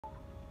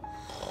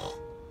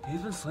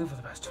He's been sleeping for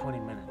the past 20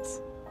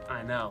 minutes.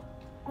 I know.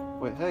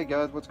 Wait, hey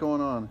guys, what's going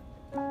on?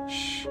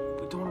 Shh,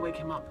 we don't want to wake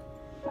him up.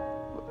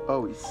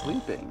 Oh, he's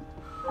sleeping.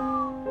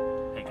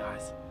 Hey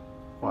guys.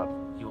 What?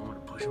 You want me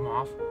to push him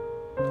off?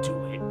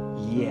 Do it.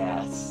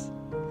 Yes.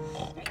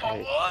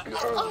 Okay.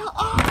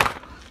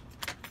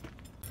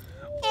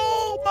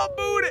 Oh, my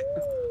booty!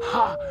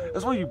 Ha!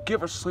 That's why you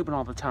give her sleeping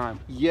all the time.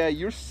 Yeah,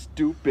 you're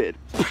stupid.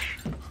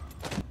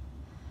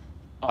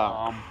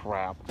 Oh,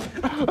 crap.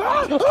 You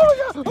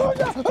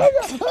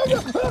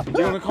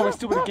gonna call me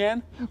stupid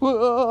again?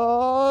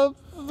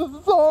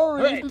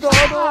 Sorry, Hey.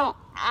 Donald.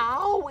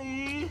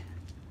 Owie!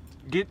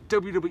 Get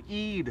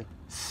WWE'd,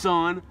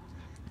 son.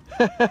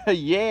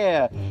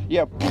 Yeah. Come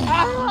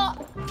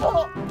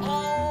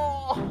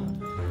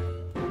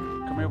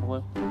here,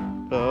 Blue.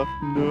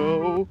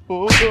 No.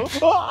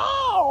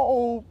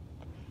 Oh!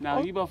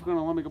 Now, you both are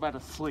gonna let me go back to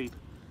sleep.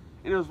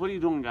 Anyways, what are you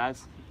doing,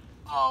 guys?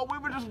 Oh, we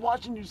were just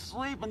watching you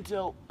sleep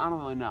until... I don't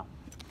really know.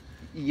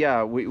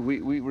 Yeah, we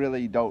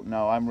really don't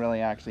know. I'm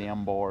really actually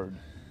on board.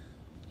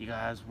 You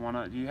guys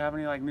wanna... Do you have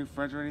any, like, new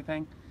friends or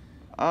anything?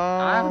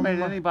 I haven't made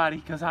anybody,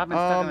 because I've been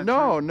stuck in a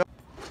tree. No.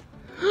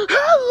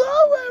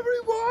 Hello,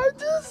 everyone!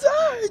 This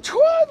is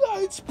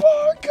Twilight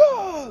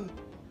Sparkle!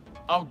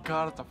 Oh,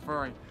 God, it's a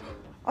furry.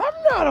 I'm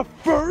not a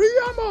furry,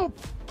 I'm a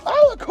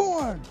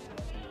alicorn!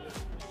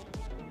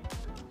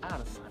 I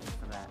had a sign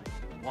for that.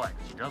 What?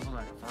 She does look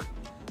like a furry.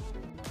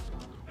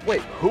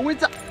 Wait, who is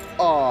that?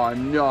 Oh,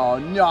 no,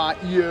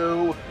 not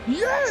you.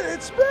 Yeah,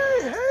 it's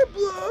me. Hey,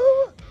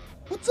 Blue.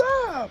 What's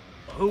up?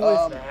 Who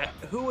is that?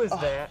 Who is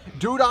that?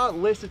 Do not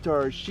listen to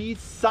her. She's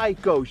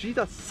psycho. She's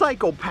a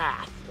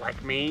psychopath.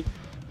 Like me?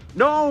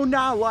 No,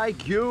 not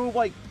like you.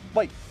 Like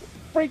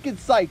freaking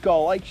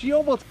psycho. Like, she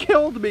almost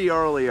killed me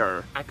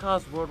earlier. I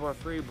caused World War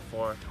III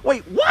before.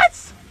 Wait,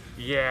 what?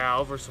 Yeah,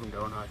 over some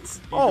donuts.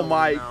 You Oh don't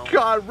my know.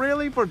 God,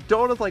 really? For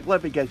donuts? Like,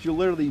 let me guess, you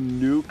literally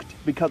nuked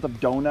because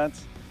of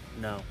donuts?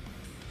 No.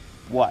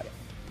 What?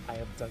 I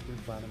abducted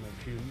Vladimir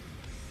Putin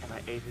and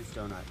I ate his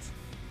donuts.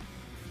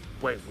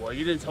 Wait, well,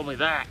 you didn't tell me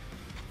that.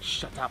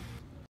 Shut up.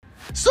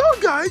 So,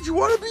 guys, you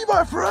want to be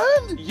my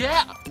friend?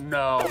 Yeah.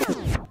 No.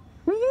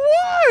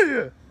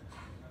 Why?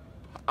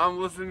 I'm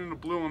listening to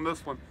Blue on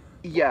this one.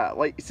 Yeah,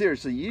 like,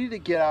 seriously, you need to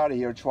get out of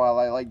here,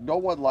 Twilight. Like, no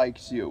one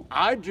likes you.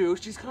 I do.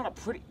 She's kind of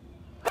pretty.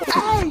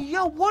 Hey,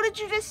 yo, what did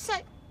you just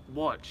say?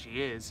 What?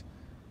 She is.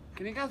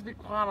 Can you guys be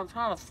quiet? I'm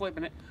trying to sleep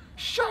in it.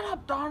 Shut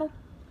up, Donald.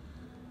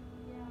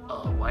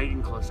 Why are you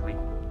getting close to me?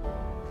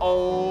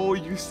 Oh,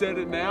 you said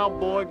it now,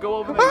 boy. Go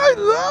over there. I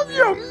love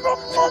you!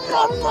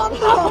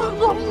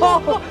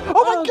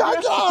 Oh my God,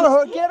 get out of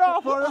her! Get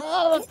off her!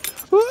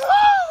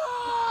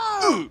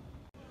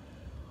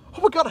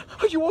 Oh my God,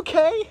 are you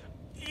okay?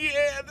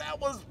 Yeah, that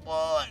was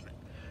fun.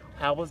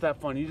 How was that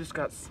fun? You just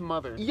got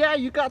smothered. Yeah,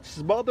 you got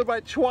smothered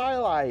by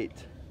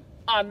Twilight.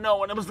 I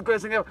know, and it was the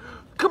greatest thing ever.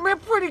 Come here,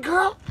 pretty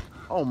girl.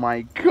 Oh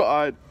my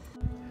God.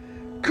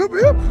 Come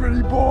here,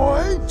 pretty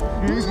boy.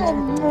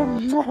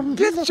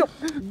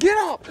 Get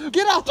up!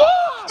 Get up!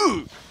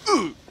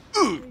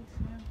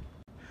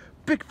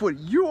 Bigfoot,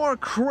 you are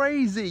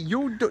crazy.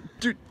 You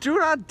do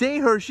not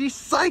date her. She's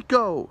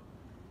psycho.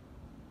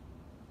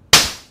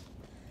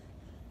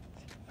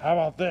 How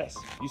about this?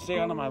 You stay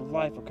out of my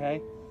life,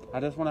 okay? I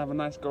just want to have a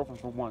nice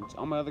girlfriend for once.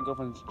 All my other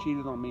girlfriends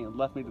cheated on me and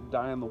left me to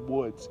die in the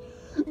woods.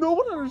 No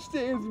one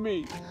understands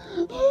me.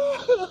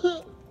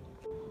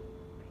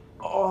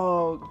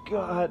 Oh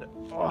God.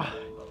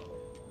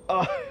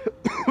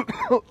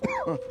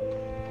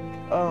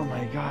 Oh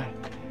my God.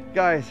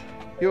 Guys,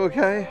 you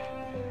okay?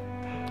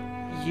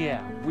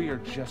 Yeah, we are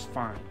just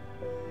fine.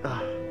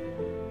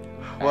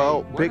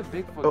 Well, Hey, where did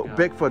Bigfoot go?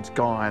 Bigfoot's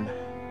gone.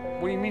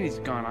 What do you mean he's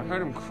gone? I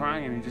heard him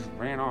crying and he just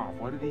ran off.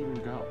 Where did he even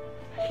go?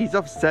 He's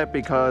upset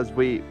because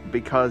he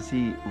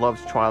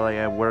loves Twilight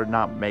and we're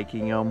not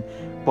making him.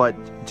 But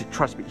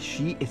trust me,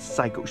 she is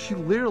psycho. She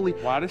literally.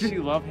 Why does she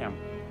love him?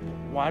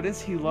 Why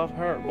does he love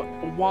her?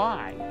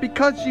 Why?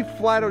 Because she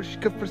flat out,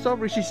 for some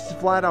reason, she's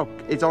flat out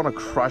is on a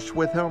crush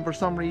with him for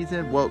some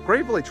reason. Well,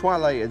 gratefully,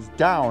 Twilight is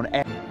down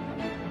and.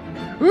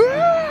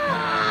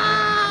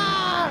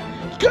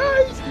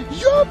 Guys,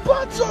 your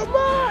butts are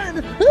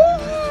mine!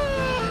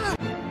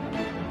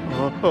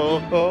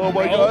 Oh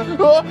my God!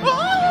 Oh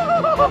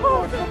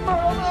no!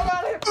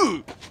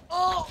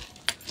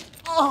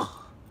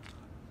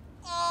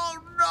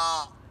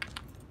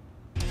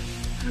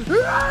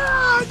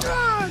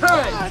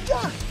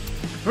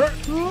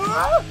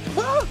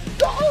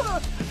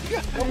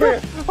 Come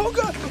here. Oh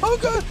God! Oh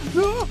God!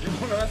 No! You want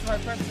to mess my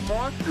friend some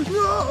more?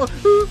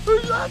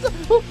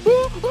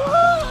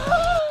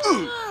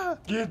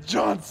 Get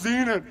John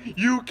Cena.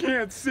 You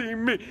can't see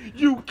me.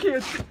 You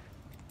can't see.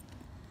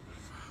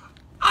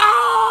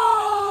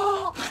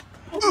 Oh!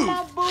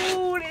 My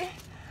booty.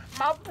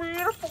 My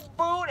beautiful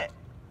booty.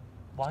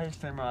 Why are you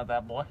staring at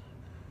that, boy?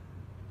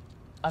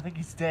 I think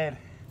he's dead.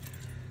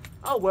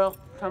 Oh well,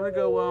 time to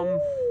go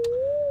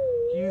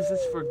use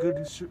this for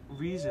good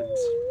reasons.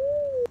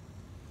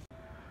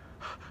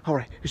 All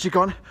right, is she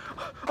gone?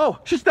 Oh,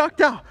 she's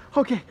knocked out.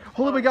 Okay,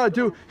 all we gotta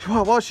do,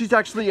 well, she's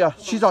actually,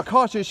 she's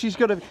unconscious.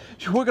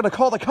 We're gonna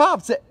call the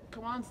cops.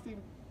 Come on,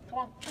 Steven. Come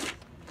on.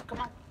 Come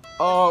on.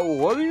 Oh,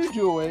 what are you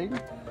doing?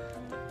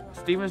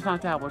 Steven's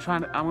knocked out.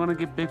 I'm gonna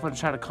get Bigfoot to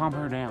try to calm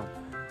her down.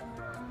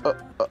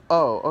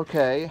 Oh,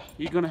 okay.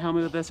 You gonna help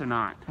me with this or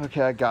not?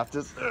 Okay, I got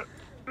this. Stop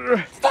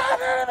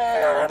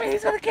it!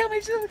 He's gonna kill me.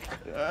 He's gonna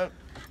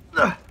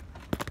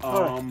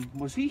kill me.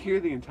 Was he here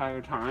the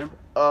entire time?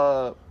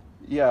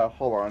 Yeah,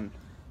 hold on.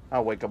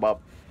 I'll wake him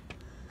up.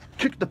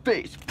 Kick the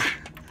face.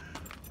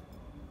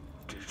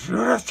 Did you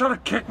just try to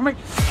kick me?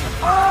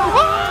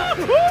 Oh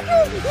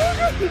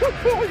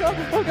my god.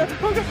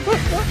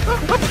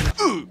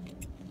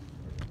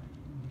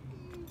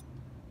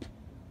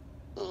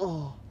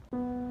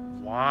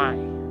 Why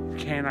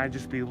can't I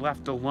just be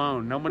left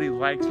alone? Nobody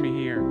likes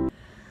me here.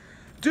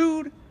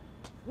 Dude,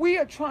 we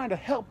are trying to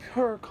help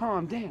her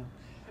calm down,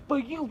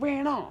 but you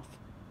ran off.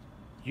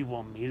 You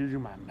want me to do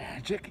my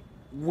magic?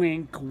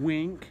 Wink,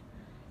 wink.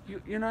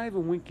 You're not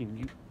even winking.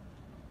 You.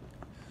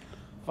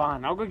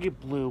 Fine, I'll go get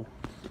Blue.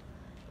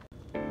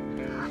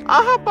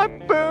 My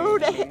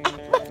booty!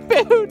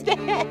 My booty!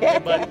 Hey,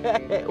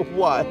 buddy.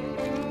 What?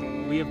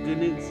 We have good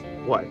news.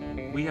 What?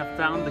 We have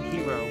found the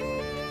hero.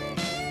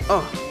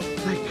 Oh,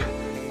 thank God.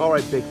 All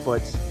right,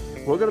 Bigfoots.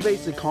 We're gonna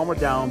basically calm her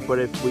down, but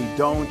if we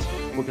don't,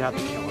 we're gonna have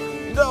to kill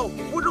her. No,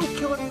 we don't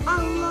kill her.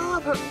 I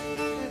love her.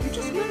 You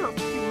just met her a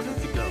few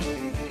minutes ago.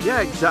 Yeah,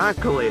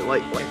 exactly.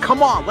 Like,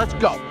 come on, let's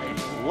go.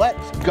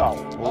 Let's go.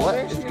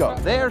 Let's go.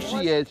 There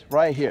she is,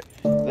 right here.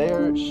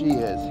 There she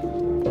is.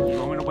 You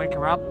want me to wake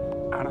her up?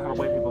 I know how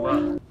to wake people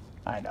up.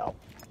 I know.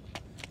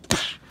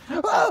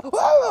 What?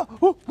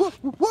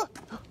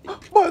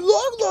 My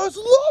long lost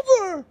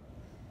lover!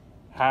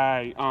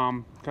 Hey,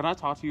 can I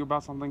talk to you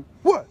about something?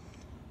 What?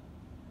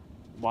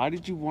 Why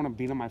did you want to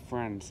beat on my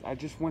friends? I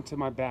just went to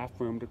my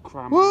bathroom to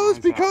cry my Well, eyes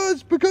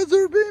it's because they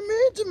were being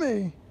mean to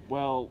me.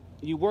 Well,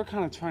 you were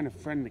kind of trying to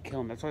threaten to kill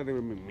them. That's why they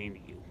were being mean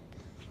to you.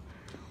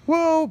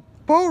 Well,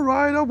 all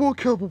right, I won't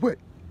kill, but wait.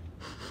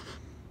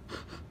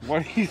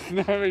 What are you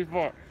snapping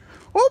for?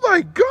 Oh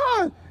my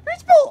God! You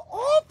smell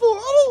awful!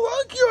 I don't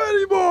like you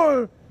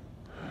anymore!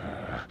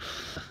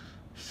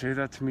 Say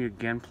that to me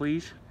again,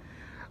 please.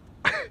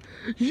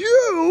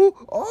 You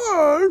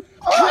are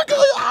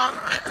ugly!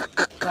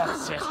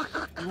 That's it.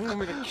 You want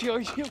me to kill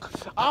you?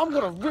 I'm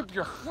gonna rip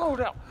your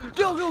throat out.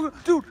 Dude.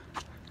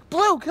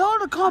 Blue, tell her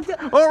to calm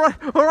down. All right.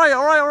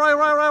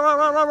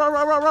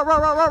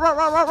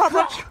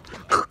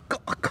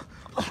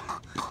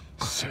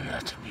 Say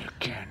that to me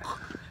again.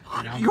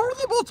 You're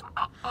the most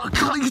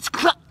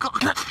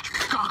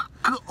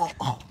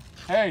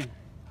Hey,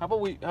 how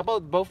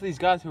about both of these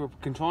guys who are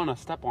controlling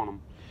us step on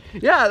them?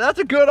 Yeah, that's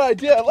a good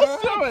idea.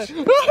 Let's do it.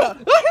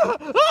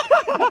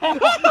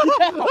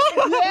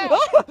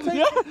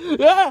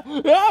 Yeah,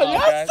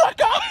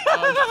 sucker.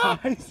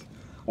 Guys.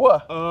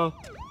 What?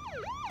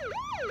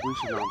 We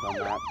should not have done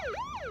that.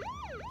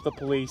 The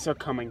police are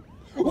coming.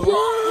 Run!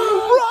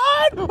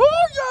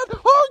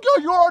 Oh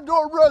God, you're under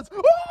arrest.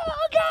 Oh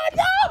God,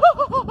 no!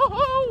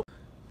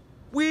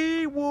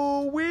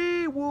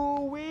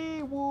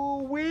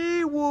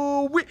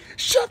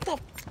 Shut the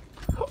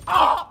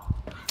ah!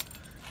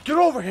 Get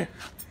over here.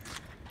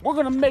 We're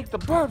gonna make the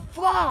bird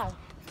fly.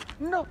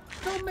 No,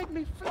 don't make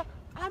me fly.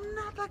 I'm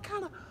not that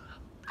kind of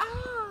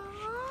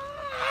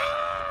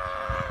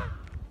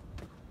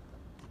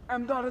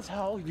I'm not as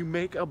hell. You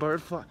make a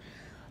bird fly.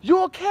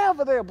 You okay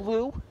over there,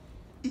 Blue?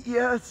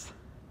 Yes.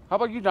 How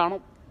about you,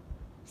 Donald?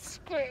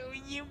 Screw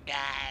you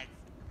guys.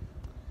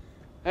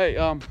 Hey,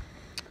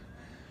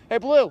 hey,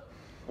 Blue.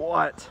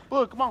 What?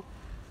 Blue, come on.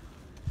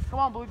 Come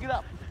on, Blue, get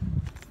up.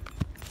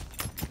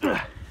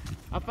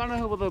 I found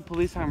out what the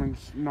police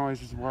sirens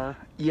noises were.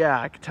 Yeah,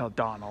 I could tell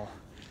Donald.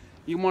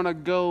 You want to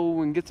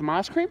go and get some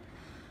ice cream?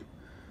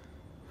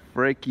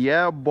 Frick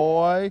yeah,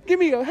 boy. Give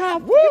me a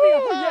half. Woo, Give me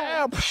a yeah.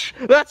 half.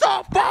 That's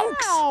all,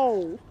 folks.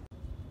 Ow.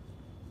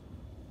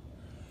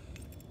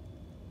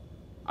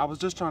 I was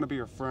just trying to be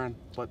your friend,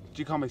 but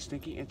she called me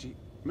stinky, and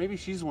maybe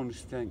she's the one who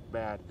stink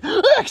bad.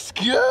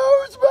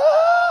 Excuse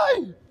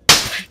me.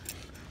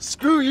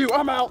 Screw you,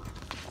 I'm out.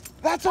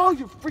 That's all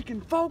you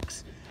freaking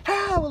folks.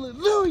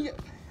 Hallelujah.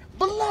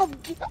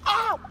 Beloved,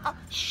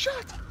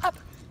 shut up.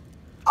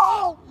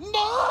 Oh,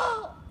 no.